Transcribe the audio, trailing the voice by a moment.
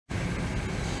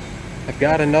I've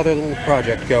got another little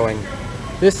project going.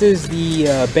 This is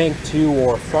the Bank 2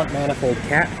 or front manifold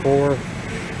cat for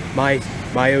my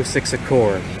 06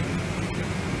 Accord.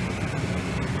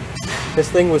 This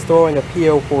thing was throwing a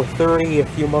PO430 a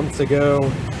few months ago.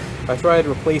 I tried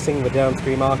replacing the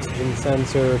downstream oxygen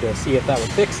sensor to see if that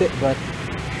would fix it, but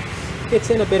it's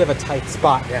in a bit of a tight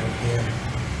spot down here.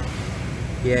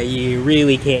 Yeah, you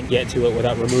really can't get to it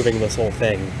without removing this whole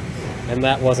thing, and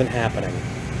that wasn't happening.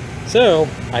 So,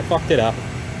 I fucked it up,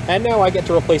 and now I get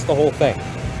to replace the whole thing.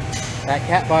 That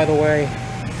cat, by the way,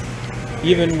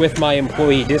 even with my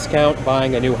employee discount,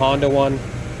 buying a new Honda one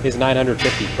is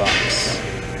 950 bucks.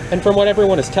 And from what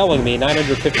everyone is telling me,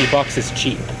 950 bucks is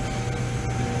cheap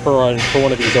for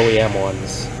one of these OEM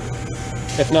ones.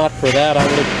 If not for that,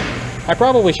 I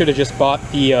probably should have just bought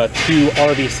the two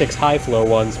RV6 high flow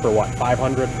ones for what,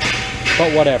 500?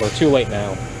 But whatever, too late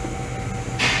now.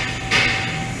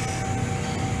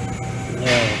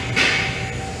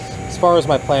 As far as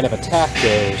my plan of attack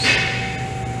goes,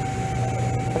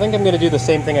 I think I'm going to do the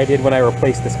same thing I did when I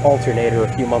replaced this alternator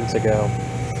a few months ago.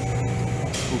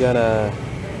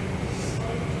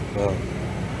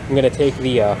 I'm gonna take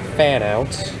the fan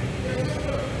out,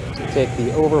 take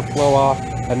the overflow off,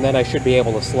 and then I should be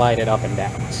able to slide it up and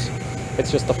down.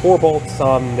 It's just the 4 bolts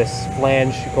on this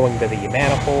flange going to the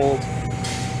manifold,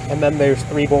 and then there's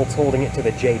 3 bolts holding it to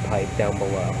the J-pipe down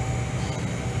below.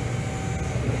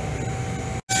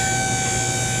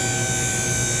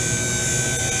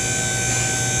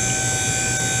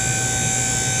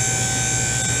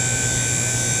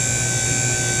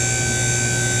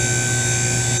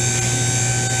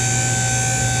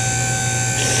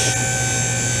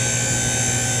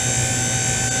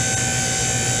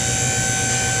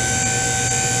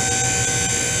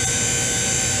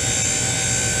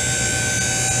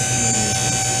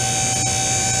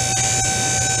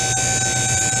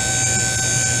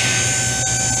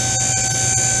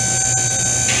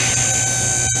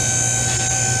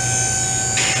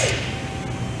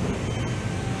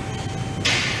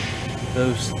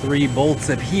 Those 3 bolts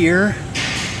up here,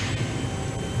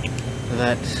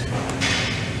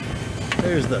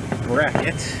 there's the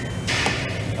bracket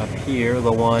up here,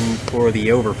 the one for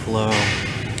the overflow.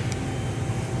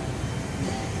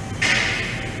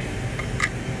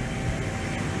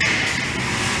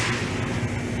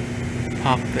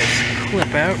 Pop this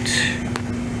clip out.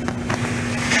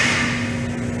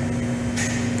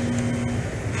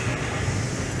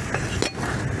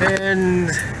 And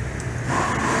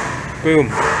boom.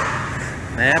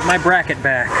 I have my bracket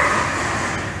back.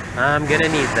 I'm gonna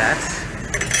need that.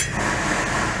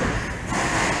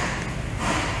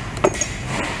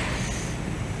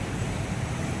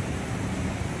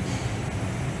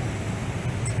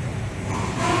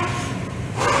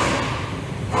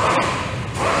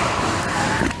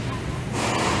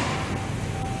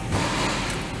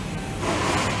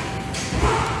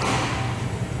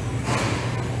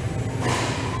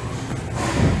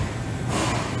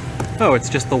 Oh, it's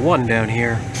just the one down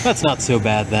here. That's not so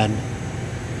bad then.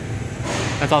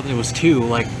 I thought there was 2,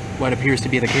 like what appears to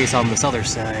be the case on this other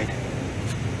side.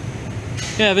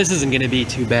 Yeah, this isn't gonna be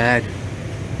too bad.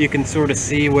 You can sort of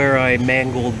see where I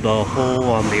mangled the hole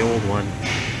on the old one.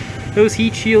 Those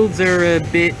heat shields are a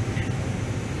bit...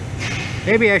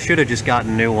 Maybe I should have just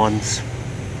gotten new ones.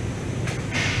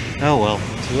 Oh well,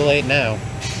 too late now.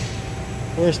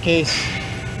 Worst case,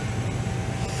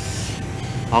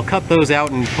 I'll cut those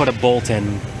out and put a bolt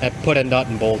in, put a nut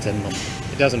and bolt in them.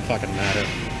 It doesn't fucking matter,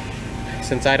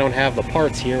 since I don't have the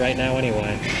parts here right now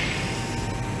anyway.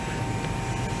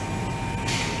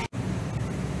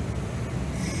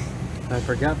 I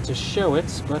forgot to show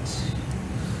it, but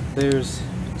there's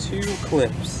 2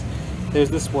 clips. There's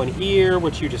this one here,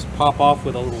 which you just pop off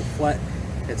with a little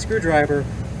flathead screwdriver,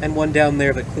 and one down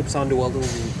there that clips onto a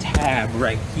little tab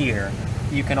right here.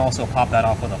 You can also pop that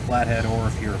off with a flathead, or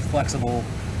if you're flexible,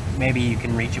 maybe you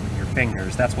can reach it with your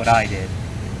fingers. That's what I did.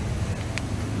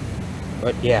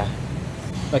 But yeah,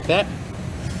 like that,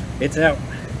 it's out.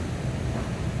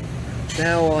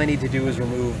 Now all I need to do is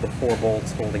remove the 4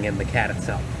 bolts holding in the cat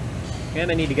itself. And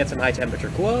I need to get some high temperature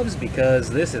gloves because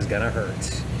this is gonna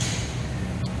hurt.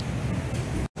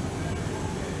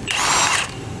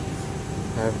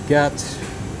 I've got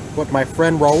what my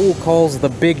friend Raul calls the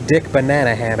Big Dick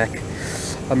Banana Hammock.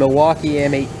 A Milwaukee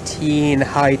M18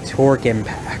 high torque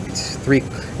impact,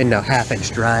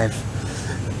 3.5-inch drive.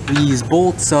 These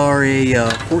bolts are a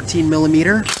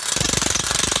 14mm.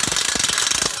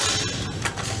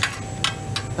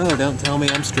 Oh, don't tell me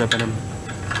I'm stripping them.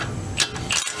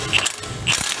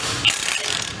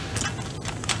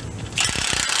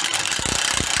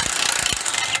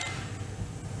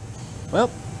 Well,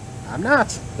 I'm not.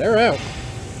 They're out.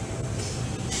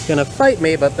 It's gonna fight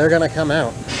me, but they're gonna come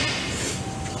out.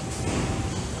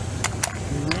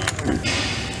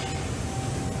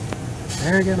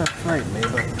 They're gonna fight me,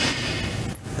 but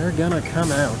they're gonna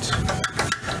come out.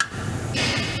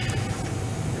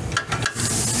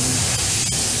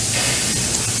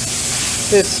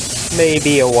 This may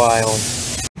be a while.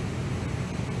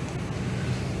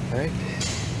 Right?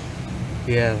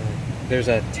 Yeah, there's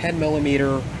a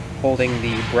 10mm holding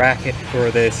the bracket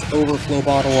for this overflow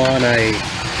bottle on. I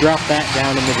dropped that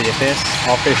down into the abyss.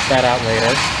 I'll fish that out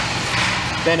later.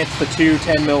 Then it's the two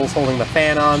 10mm holding the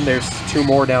fan on. There's two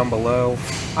more down below.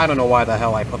 I don't know why the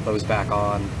hell I put those back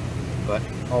on, but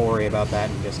I'll worry about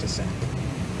that in just a sec.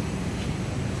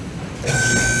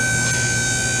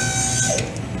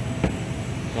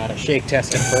 Gotta shake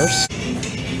test it first.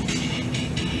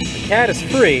 The cat is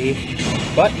free,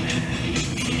 but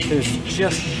there's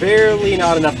just barely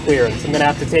not enough clearance. I'm gonna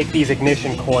have to take these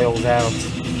ignition coils out.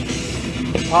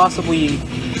 Possibly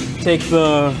tilt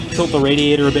the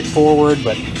radiator a bit forward,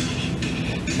 but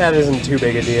that isn't too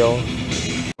big a deal.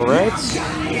 Alright.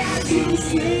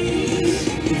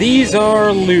 These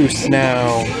are loose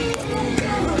now.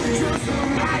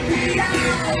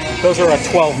 Those are a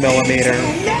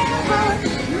 12mm.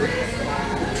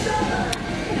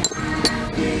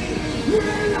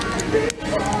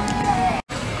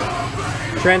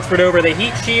 Transferred over the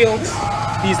heat shields.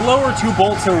 These lower two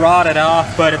bolts are rotted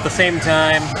off, but at the same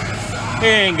time, it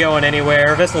ain't going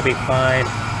anywhere. This will be fine.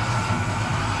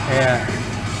 Yeah.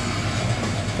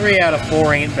 3 out of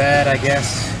 4 ain't bad, I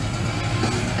guess.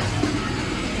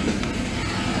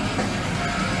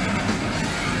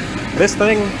 This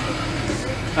thing,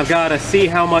 I've got to see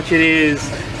how much it is,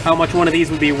 how much one of these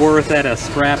would be worth at a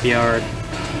scrapyard.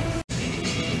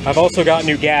 I've also got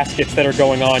new gaskets that are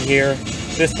going on here.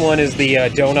 This one is the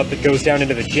donut that goes down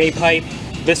into the J-pipe.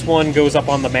 This one goes up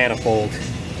on the manifold.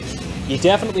 You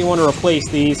definitely want to replace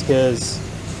these because,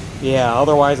 yeah,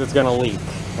 otherwise it's going to leak,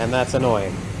 and that's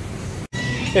annoying.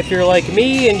 If you're like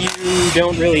me and you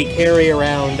don't really carry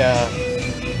around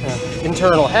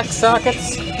internal hex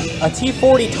sockets, a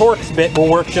T40 Torx bit will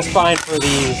work just fine for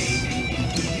these.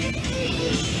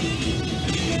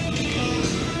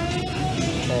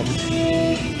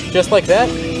 And just like that,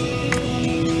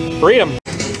 freedom.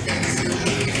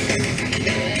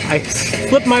 I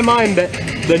slipped my mind that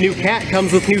the new cat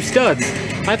comes with new studs.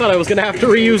 I thought I was gonna have to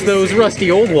reuse those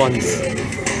rusty old ones.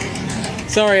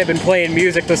 Sorry I've been playing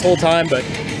music this whole time, but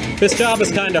this job is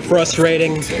kind of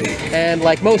frustrating. And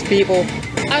like most people,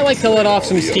 I like to let off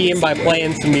some steam by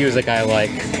playing some music I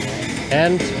like.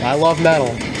 And I love metal.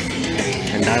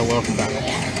 And I love metal.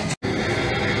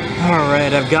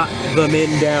 Alright, I've got them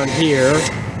in down here.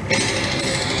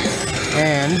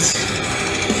 And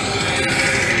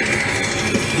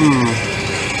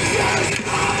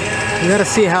I gotta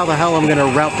see how the hell I'm gonna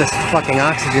route this fucking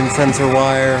oxygen sensor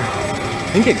wire.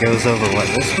 I think it goes over, what,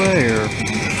 this way, or...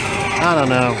 I don't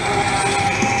know.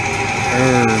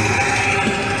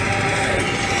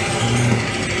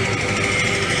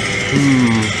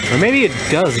 Or maybe it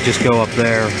does just go up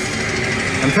there.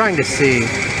 I'm trying to see.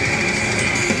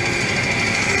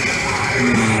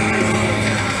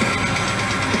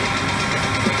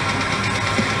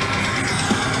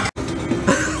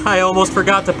 I almost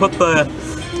forgot to put the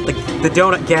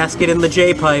donut gasket in the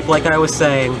J-pipe, like I was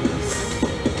saying.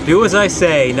 Do as I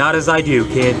say, not as I do,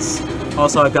 kids.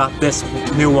 Also, I've got this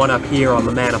new one up here on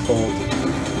the manifold.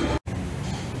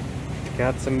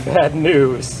 Got some bad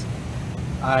news.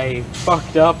 I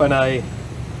fucked up and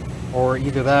or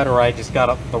either that or I just got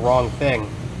up the wrong thing.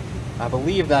 I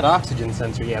believe that oxygen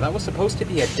sensor, yeah, that was supposed to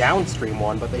be a downstream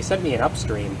one, but they sent me an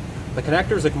upstream. The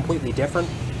connectors are completely different,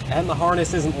 and the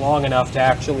harness isn't long enough to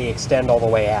actually extend all the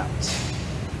way out.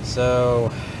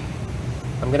 So,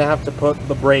 I'm gonna have to put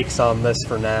the brakes on this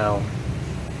for now.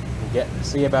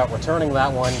 See about returning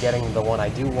that one, getting the one I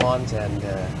do want, and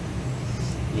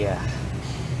yeah.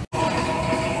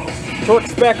 Torque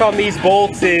spec on these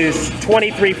bolts is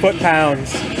 23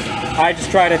 foot-pounds. I just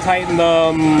try to tighten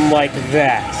them like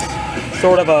that.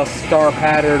 Sort of a star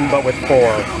pattern, but with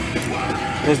 4.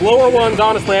 Those lower ones,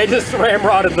 honestly, I just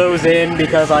ramrodded those in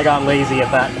because I got lazy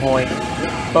at that point.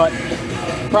 But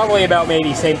probably about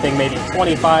maybe same thing, maybe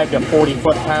 25 to 40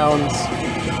 foot-pounds.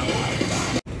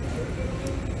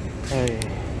 I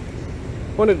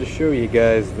wanted to show you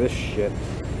guys this shit.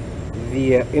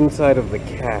 The inside of the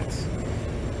cat.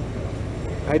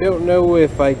 I don't know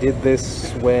if I did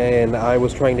this when I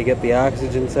was trying to get the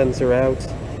oxygen sensor out,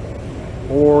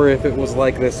 or if it was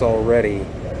like this already,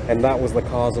 and that was the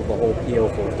cause of the whole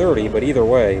PO430, but either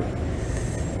way,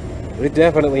 it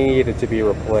definitely needed to be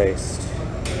replaced.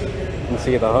 can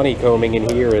see the honeycombing in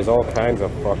here is all kinds of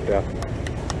fucked up.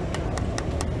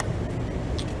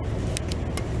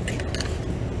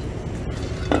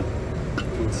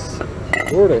 It's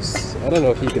tortoise. I don't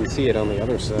know if you can see it on the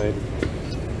other side.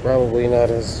 Probably not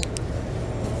as...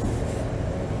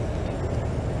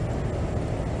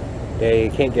 Yeah,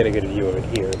 you can't get a good view of it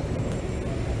here.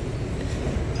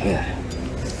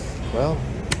 Well,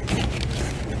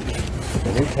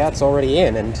 the new cat's already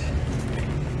in, and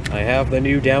I have the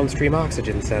new downstream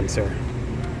oxygen sensor.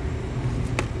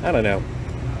 I don't know.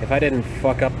 If I didn't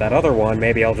fuck up that other one,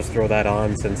 maybe I'll just throw that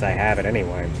on since I have it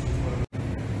anyway.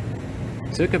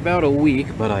 Took about a week,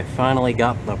 but I finally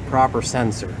got the proper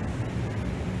sensor.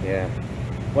 Yeah.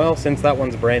 Well, since that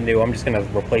one's brand new, I'm just gonna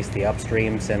replace the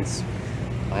upstream since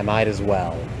I might as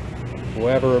well.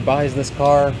 Whoever buys this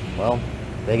car, well,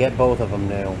 they get both of them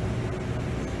now.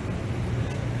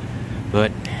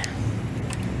 But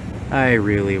I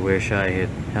really wish I had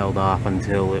held off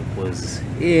until it was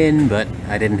in, but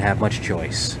I didn't have much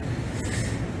choice.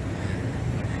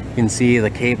 You can see the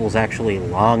cable's actually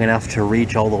long enough to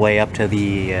reach all the way up to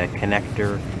the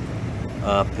connector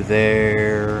up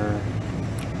there.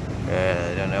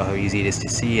 I don't know how easy it is to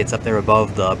see. It's up there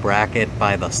above the bracket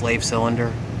by the slave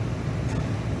cylinder.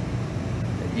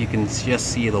 You can just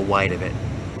see the white of it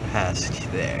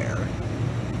past there.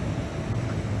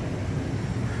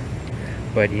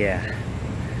 But yeah,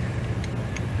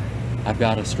 I've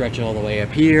got to stretch all the way up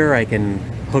here. I can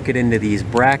hook it into these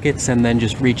brackets and then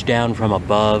just reach down from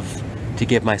above to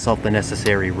give myself the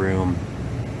necessary room.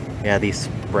 Yeah, this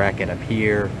bracket up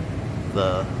here,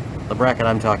 the bracket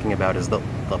I'm talking about is the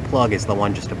plug is the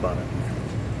one just above it.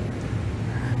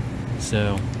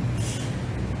 So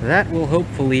that will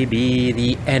hopefully be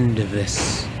the end of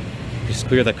this. Just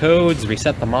clear the codes,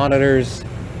 reset the monitors,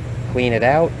 clean it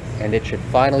out, and it should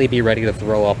finally be ready to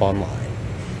throw up online.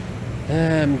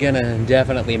 I'm gonna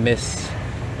definitely miss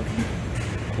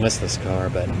this car,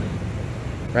 but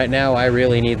right now I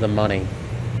really need the money,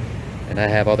 and I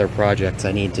have other projects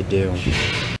I need to do.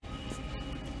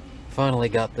 Finally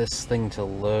got this thing to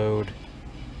load.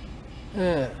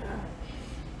 I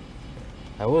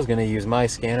was gonna use my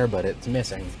scanner, but it's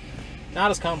missing.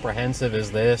 Not as comprehensive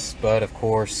as this, but of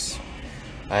course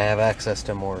I have access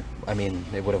to more. I mean,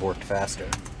 it would have worked faster.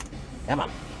 Come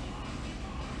on.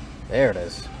 There it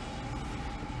is.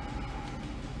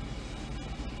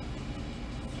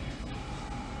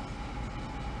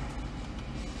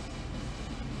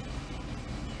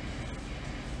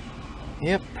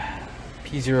 Yep.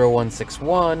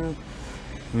 P0161.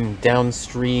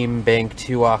 Downstream bank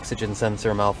 2 oxygen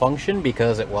sensor malfunction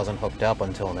because it wasn't hooked up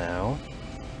until now.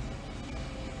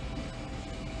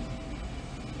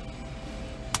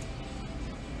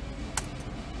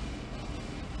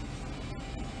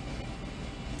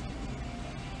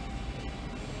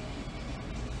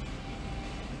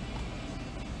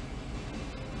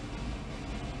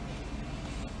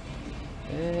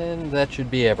 And that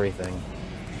should be everything.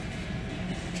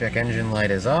 Check engine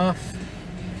light is off.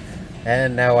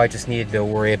 And now I just need to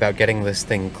worry about getting this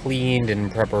thing cleaned in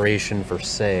preparation for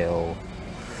sale.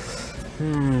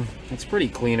 It's pretty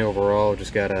clean overall.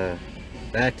 Just gotta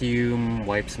vacuum,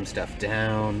 wipe some stuff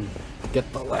down,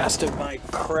 get the last of my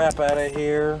crap out of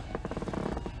here.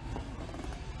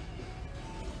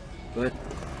 But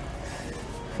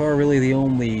far really the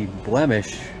only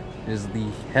blemish is the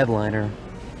headliner.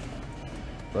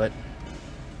 But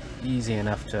easy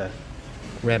enough to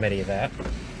remedy that.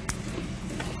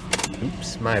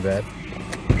 Oops, my bad.